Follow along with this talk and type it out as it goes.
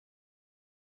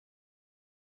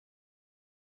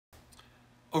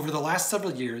Over the last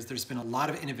several years, there's been a lot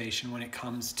of innovation when it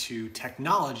comes to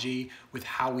technology with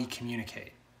how we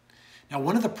communicate. Now,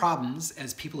 one of the problems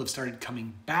as people have started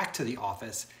coming back to the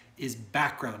office is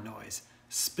background noise.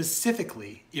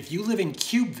 Specifically, if you live in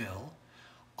Cubeville,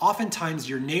 oftentimes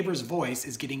your neighbor's voice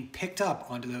is getting picked up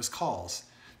onto those calls.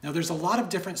 Now, there's a lot of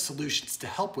different solutions to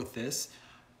help with this,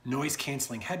 noise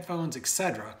canceling headphones,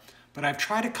 etc. But I've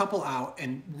tried a couple out,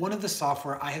 and one of the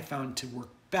software I have found to work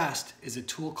best is a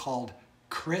tool called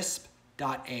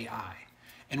KRISP.ai.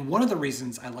 And one of the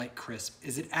reasons I like KRISP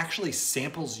is it actually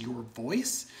samples your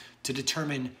voice to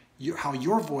determine how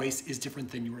your voice is different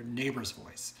than your neighbor's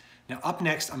voice. Now, up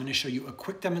next, I'm going to show you a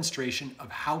quick demonstration of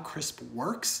how KRISP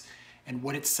works and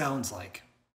what it sounds like.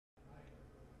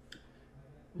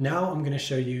 Now I'm going to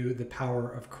show you the power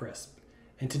of KRISP.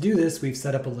 And to do this, we've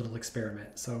set up a little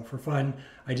experiment. So for fun,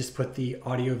 I just put the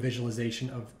audio visualization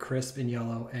of KRISP in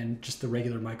yellow and just the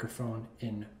regular microphone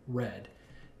in red.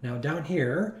 Now down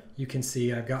here, you can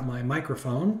see I've got my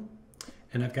microphone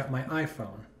and I've got my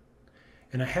iPhone.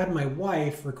 And I had my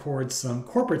wife record some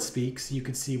corporate speak so you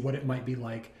could see what it might be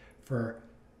like for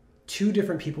two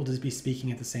different people to be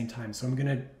speaking at the same time. So I'm going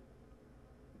to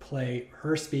play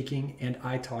her speaking and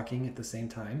I talking at the same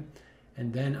time.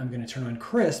 And then I'm going to turn on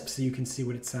KRISP so you can see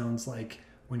what it sounds like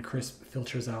when KRISP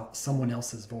filters out someone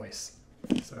else's voice.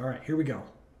 So, all right, here we go.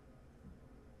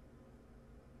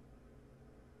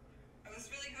 I was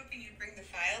really hoping you'd bring the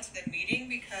file to the meeting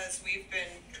because we've been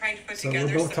trying to put together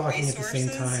we're both some talking resources.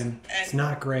 At the same time. It's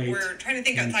not great. We're trying to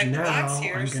think outside the box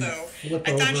here, so I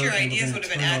thought your ideas would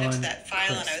have been added to that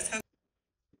file, and I was hoping.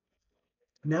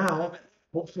 Now,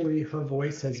 hopefully her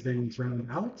voice has been drowned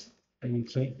out and you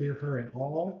can't hear her at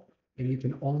all. And you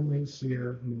can only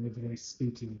hear my voice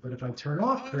speaking. But if I turn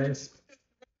off KRISP,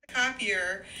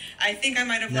 copier, I think I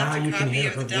might have left a copy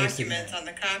of the documents on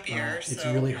the copier. It's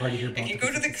really hard to hear both. I can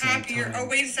go to the copier. Oh,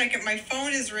 wait a second, my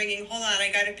phone is ringing. Hold on,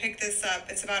 I got to pick this up.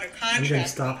 It's about a contract. I'm going to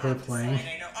stop her playing.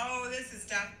 I know. Oh, this is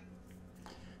done.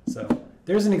 So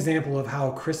there's an example of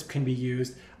how KRISP can be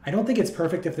used. I don't think it's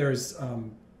perfect if there's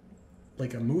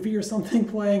like a movie or something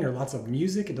playing or lots of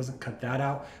music. It doesn't cut that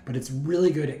out, but it's really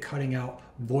good at cutting out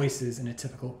voices in a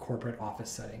typical corporate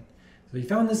office setting. So if you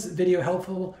found this video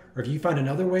helpful, or if you found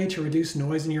another way to reduce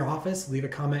noise in your office, leave a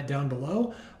comment down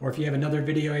below. Or if you have another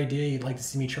video idea you'd like to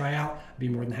see me try out, I'd be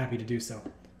more than happy to do so.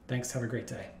 Thanks, have a great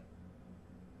day.